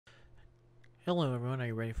Hello everyone, are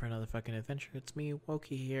you ready for another fucking adventure? It's me,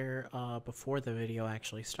 Woki here, before the video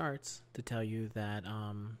actually starts, to tell you that,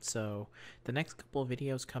 so, the next couple of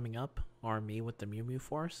videos coming up are me with the Mew Mew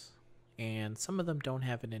Force, and some of them don't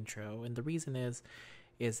have an intro, and the reason is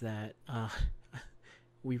that,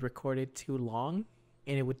 we recorded too long,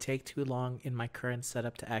 and it would take too long in my current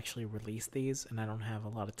setup to actually release these, and I don't have a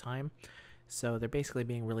lot of time. So they're basically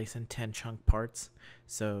being released in 10 chunk parts.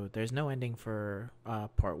 So there's no ending for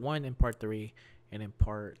part 1 and part 3, and in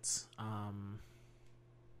parts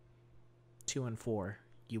 2 and 4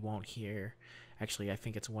 you won't hear. Actually, I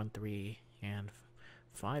think it's 1, 3, and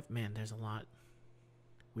 5. Man, there's a lot.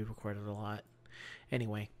 We recorded a lot.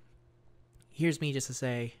 Anyway, here's me just to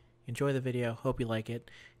say, enjoy the video. Hope you like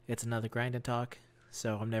it. It's another grind and talk,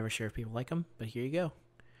 so I'm never sure if people like them, but here you go.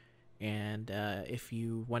 And if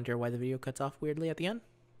you wonder why the video cuts off weirdly at the end,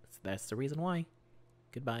 that's the reason why.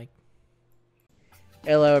 Goodbye.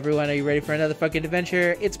 Hello everyone, are you ready for another fucking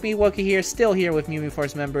adventure? It's me, Woki here, still here with Mew Mew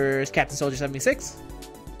Force members Captain Soldier 76.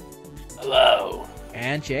 Hello.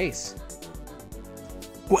 And Jace.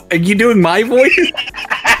 What, are you doing my voice?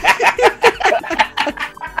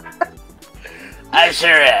 I sure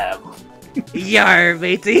am. Yar,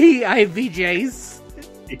 matey, I be Jace.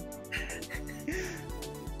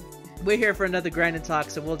 We're here for another grind and talk,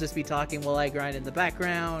 so we'll just be talking while I grind in the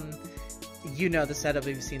background. You know the setup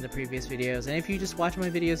if you've seen the previous videos, and if you just watch my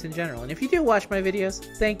videos in general. And if you do watch my videos,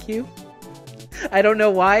 thank you. I don't know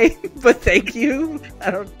why, but thank you.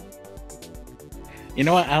 You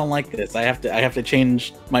know what? I don't like this. I have to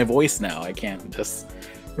change my voice now. I can't just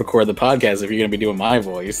record the podcast if you're gonna be doing my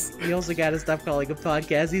voice. You also gotta stop calling them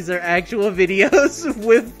podcasts. These are actual videos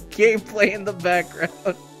with gameplay in the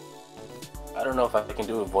background. I don't know if I can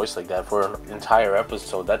do a voice like that for an entire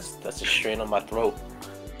episode. That's a strain on my throat.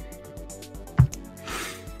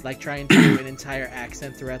 Like trying to do an entire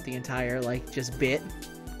accent throughout the entire, like, just bit.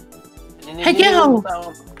 Hello!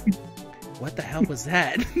 What the hell was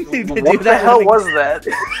that? What the hell was that?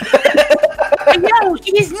 Hello,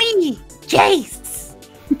 it is me, Jace!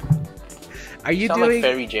 Are you sound doing...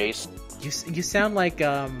 like Fairy Jace. You sound like,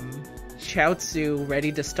 Chiaotzu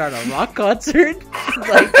ready to start a rock concert?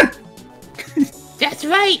 Like... That's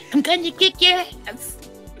right, I'm gonna kick your ass.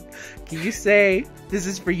 Can you say, this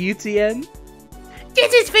is for you, Tien?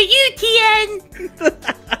 This is for you, Tien!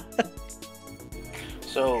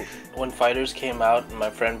 So, when Fighters came out, and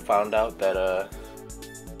my friend found out that,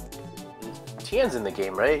 Tien's in the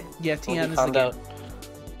game, right? Yeah, Tien is in the game.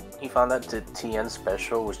 He found out that Tien's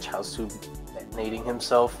special was Chiaotzu detonating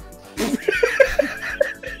himself.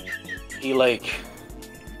 He, like,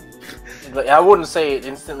 I wouldn't say it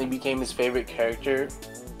instantly became his favorite character,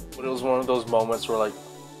 but it was one of those moments where, like,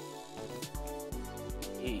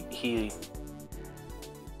 he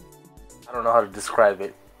I don't know how to describe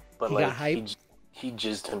it, but he like got hyped. he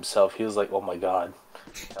jizzed himself. He was like, "Oh my god,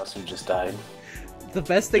 Chiaotzu just died." The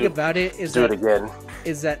best thing about it is do it again.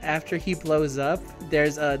 Is that after he blows up,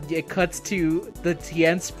 there's it cuts to the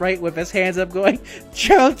Tien sprite with his hands up going,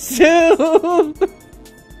 Chiaotzu!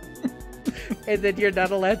 And then you're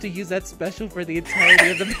not allowed to use that special for the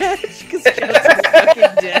entirety of the match because Chiaotzu's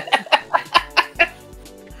fucking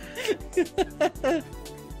dead.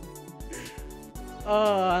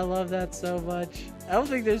 Oh, I love that so much. I don't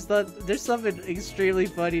think there's something extremely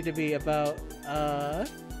funny to me about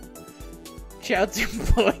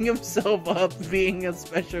Chiaotzu blowing himself up being a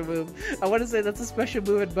special move. I want to say that's a special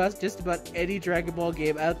move in just about any Dragon Ball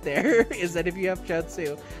game out there, is that if you have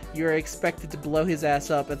Chiaotzu, you're expected to blow his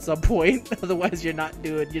ass up at some point, otherwise you're not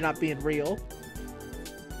being real.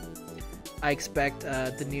 I expect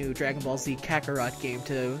the new Dragon Ball Z Kakarot game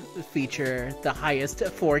to feature the highest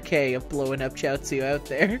 4K of blowing up Chiaotzu out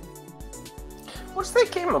there. What's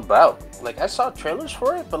that game about? Like, I saw trailers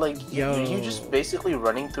for it, but like, Yo. you're just basically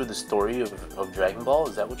running through the story of Dragon Ball?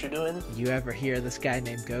 Is that what you're doing? You ever hear this guy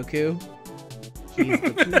named Goku?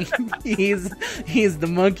 He's the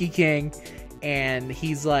Monkey King, and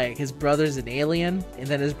he's like, his brother's an alien, and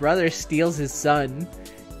then his brother steals his son,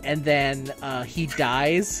 and then he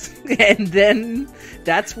dies, and then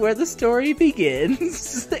that's where the story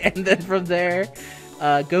begins. And then from there,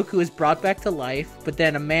 Goku is brought back to life, but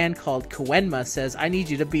then a man called Koenma says, I need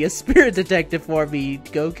you to be a spirit detective for me,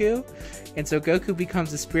 Goku. And so Goku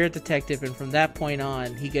becomes a spirit detective, and from that point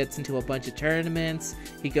on, he gets into a bunch of tournaments,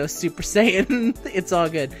 he goes Super Saiyan, it's all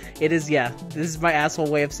good. It is, yeah, this is my asshole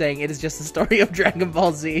way of saying it is just the story of Dragon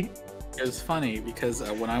Ball Z. It was funny because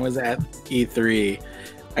when I was at E3,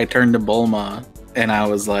 I turned to Bulma and I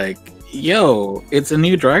was like, yo, it's a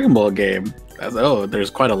new Dragon Ball game. I was like, oh, there's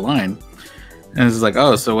quite a line. And it's like,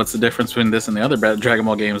 oh, so what's the difference between this and the other Dragon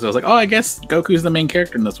Ball games? I was like, oh, I guess Goku's the main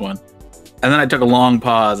character in this one. And then I took a long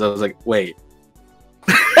pause. I was like, wait.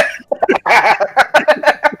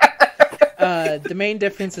 The main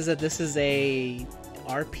difference is that this is a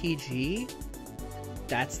RPG.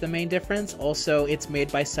 That's the main difference. Also, it's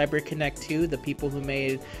made by CyberConnect 2, the people who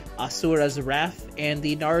made Asura's Wrath and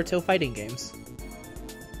the Naruto fighting games.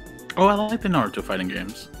 Oh, I like the Naruto fighting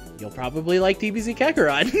games. You'll probably like DBZ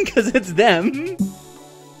Kakarot, because it's them.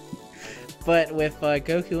 But with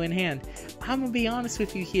Goku in hand. I'm gonna be honest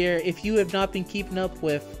with you here, if you have not been keeping up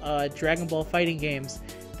with Dragon Ball fighting games,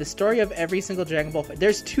 the story of every single Dragon Ball...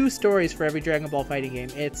 There's 2 stories for every Dragon Ball fighting game.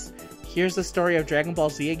 It's, here's the story of Dragon Ball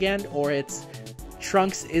Z again, or it's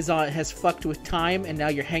Trunks has fucked with time, and now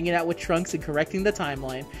you're hanging out with Trunks and correcting the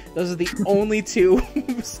timeline. Those are the only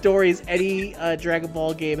 2 stories any Dragon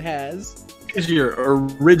Ball game has. Is your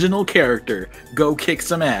original character. Go kick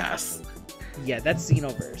some ass. Yeah, that's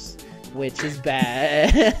Xenoverse, which is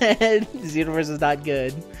bad. Xenoverse is not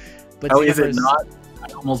good. But Oh, is it not?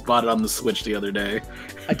 I almost bought it on the Switch the other day.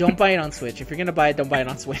 Don't buy it on Switch. If you're gonna buy it, don't buy it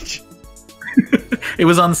on Switch. It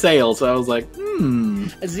was on sale, so I was like,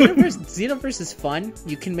 Xenoverse is fun.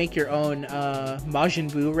 You can make your own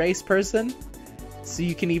Majin Buu race person. So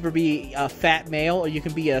you can either be a fat male or you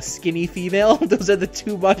can be a skinny female. Those are the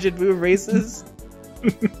 2 Majin Buu races.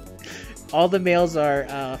 All the males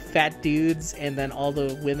are fat dudes, and then all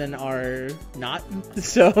the women are not.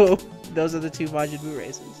 So those are the 2 Majin Buu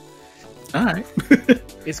races. alright.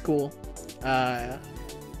 It's cool.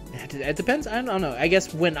 It depends. I don't know. I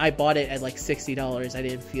guess when I bought it at like $60, I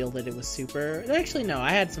didn't feel that it was super... Actually, no.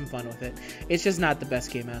 I had some fun with it. It's just not the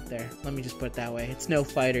best game out there. Let me just put it that way. It's no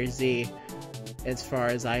Fighter Z, as far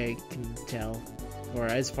as I can tell. Or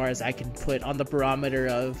as far as I can put on the barometer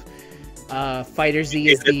of... Fighter Z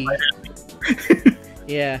is the...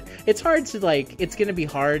 Yeah, it's hard to, like, it's gonna be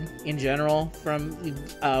hard in general from,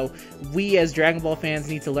 we as Dragon Ball fans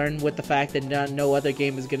need to learn with the fact that no other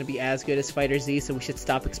game is gonna be as good as Fighter Z, so we should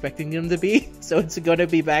stop expecting them to be. So it's gonna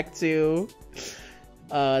be back to,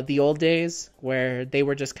 the old days, where they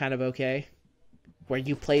were just kind of okay. Where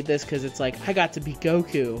you played this because it's like, I got to be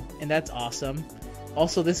Goku, and that's awesome.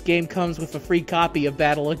 Also, this game comes with a free copy of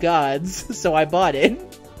Battle of Gods, so I bought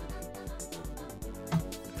it.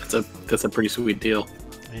 That's a pretty sweet deal.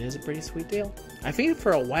 It is a pretty sweet deal. I think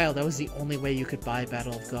for a while that was the only way you could buy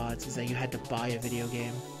Battle of Gods, is that you had to buy a video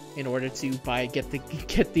game in order to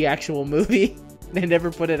get the actual movie. They never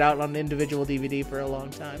put it out on individual DVD for a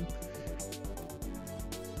long time.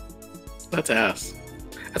 That's ass.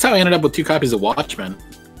 That's how I ended up with 2 copies of Watchmen.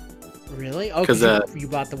 Really? Oh, because you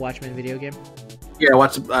bought the Watchmen video game? Yeah,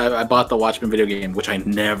 I bought the Watchmen video game, which I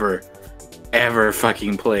never, ever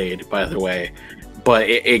fucking played, by the way. But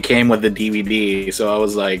it came with the DVD, so I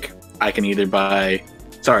was like, I can either buy...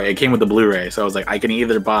 Sorry, it came with the Blu-ray, so I was like, I can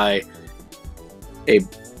either buy a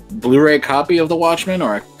Blu-ray copy of the Watchmen,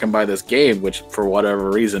 or I can buy this game, which, for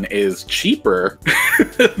whatever reason, is cheaper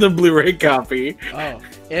than the Blu-ray copy. Oh,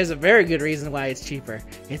 there's a very good reason why it's cheaper.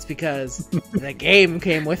 It's because the game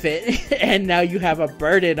came with it, and now you have a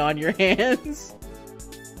burden on your hands.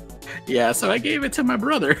 Yeah, so I gave it to my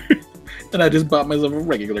brother, and I just bought myself a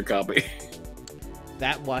regular copy.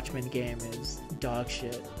 That Watchmen game is dog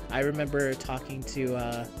shit. I remember talking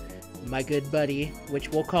to my good buddy, which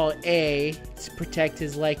we'll call A to protect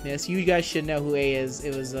his likeness. You guys should know who A is.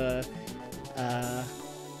 It was a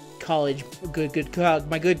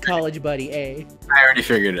my good college buddy A. I already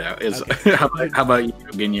figured it out. Okay. How about you,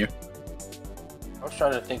 Ginyu? I was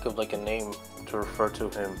trying to think of like a name to refer to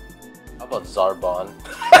him. How about Zarbon?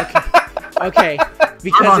 Okay.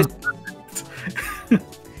 Because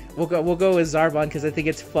we'll go with Zarbon because I think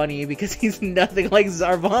it's funny because he's nothing like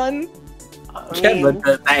Zarbon. Yeah, but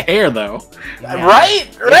the hair though. Yeah. Right?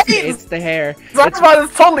 It's the hair. Zarbon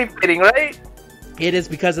is totally fitting, right? It is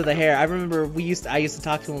because of the hair. I remember I used to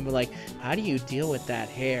talk to him, but like, how do you deal with that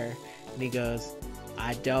hair? And he goes,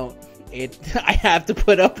 I don't. I have to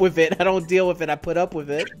put up with it. I don't deal with it. I put up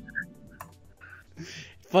with it.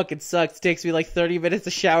 Fucking sucks. It takes me like 30 minutes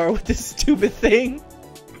to shower with this stupid thing.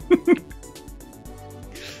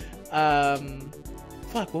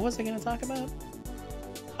 Fuck, what was I gonna talk about?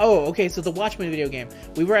 Oh, okay, so the Watchmen video game.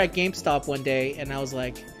 We were at GameStop one day, and I was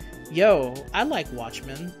like, yo, I like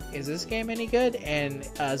Watchmen. Is this game any good? And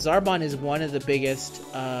Zarbon is one of the biggest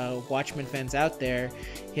Watchmen fans out there.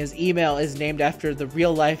 His email is named after the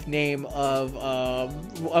real-life name of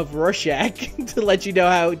Rorschach, to let you know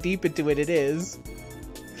how deep into it is.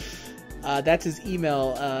 That's his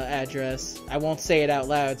email address. I won't say it out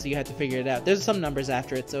loud, so you have to figure it out. There's some numbers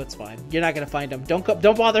after it, so it's fine. You're not gonna find him. Don't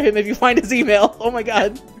bother him if you find his email. Oh my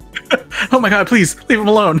god. Oh my god, please leave him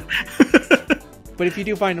alone. But if you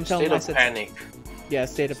do find him, tell him I said. Panic. Yeah,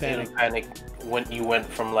 State of State Panic. of Panic. When you went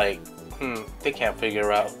from like, they can't figure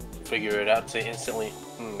it out to instantly,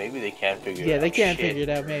 maybe they can figure it out. Yeah, they can't Shit. figure it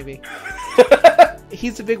out, maybe.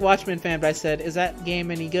 He's a big Watchmen fan, but I said, is that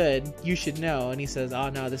game any good? You should know. And he says, oh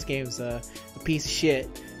no, this game's a piece of shit.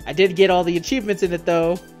 I did get all the achievements in it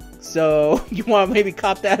though, so you want to maybe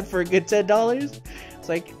cop that for a good $10? It's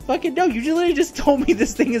like, fucking no, you literally just told me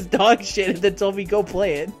this thing is dog shit and then told me go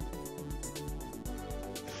play it.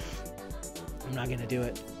 I'm not gonna do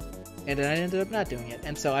it. And then I ended up not doing it.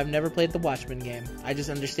 And so I've never played the Watchmen game. I just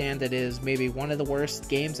understand that it is maybe one of the worst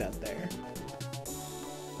games out there.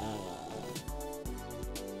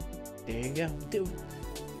 There you go. Dude,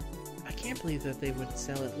 I can't believe that they would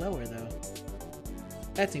sell it lower, though.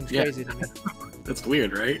 That seems crazy to me. That's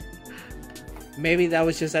weird, right? Maybe that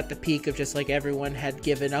was just at the peak of just like everyone had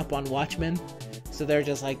given up on Watchmen. So they're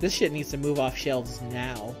just like, this shit needs to move off shelves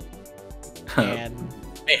now. And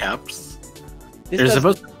Mayhaps. this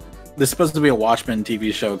There's supposed to be a Watchmen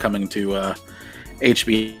TV show coming to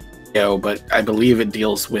HBO, but I believe it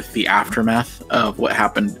deals with the aftermath of what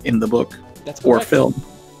happened in the book that's or correct. film.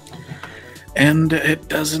 And it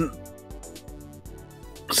doesn't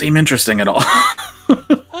seem interesting at all. I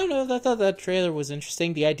don't know, I thought that trailer was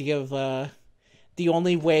interesting. The idea of the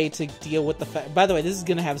only way to deal with the fact... By the way, this is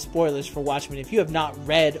going to have spoilers for Watchmen. If you have not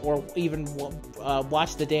read or even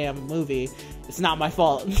watched the damn movie, it's not my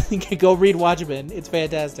fault. Go read Watchmen. It's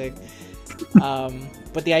fantastic.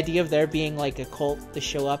 But the idea of there being like a cult to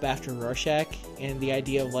show up after Rorschach, and the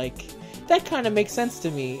idea of like... That kind of makes sense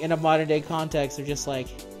to me in a modern day context of just like...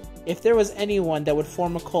 If there was anyone that would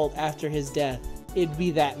form a cult after his death, it'd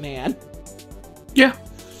be that man. Yeah,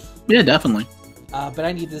 definitely. But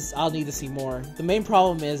I'll need to see more. The main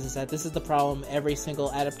problem is that this is the problem every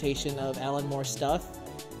single adaptation of Alan Moore's stuff,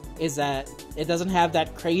 is that it doesn't have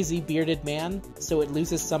that crazy bearded man, so it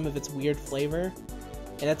loses some of its weird flavor.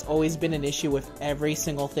 And that's always been an issue with every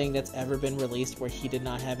single thing that's ever been released where he did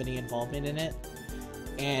not have any involvement in it.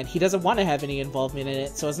 And he doesn't want to have any involvement in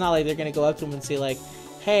it, so it's not like they're going to go up to him and say like,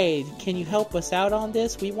 hey, can you help us out on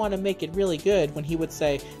this? We want to make it really good. When he would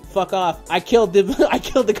say, fuck off, I killed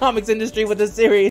the comics industry with this series.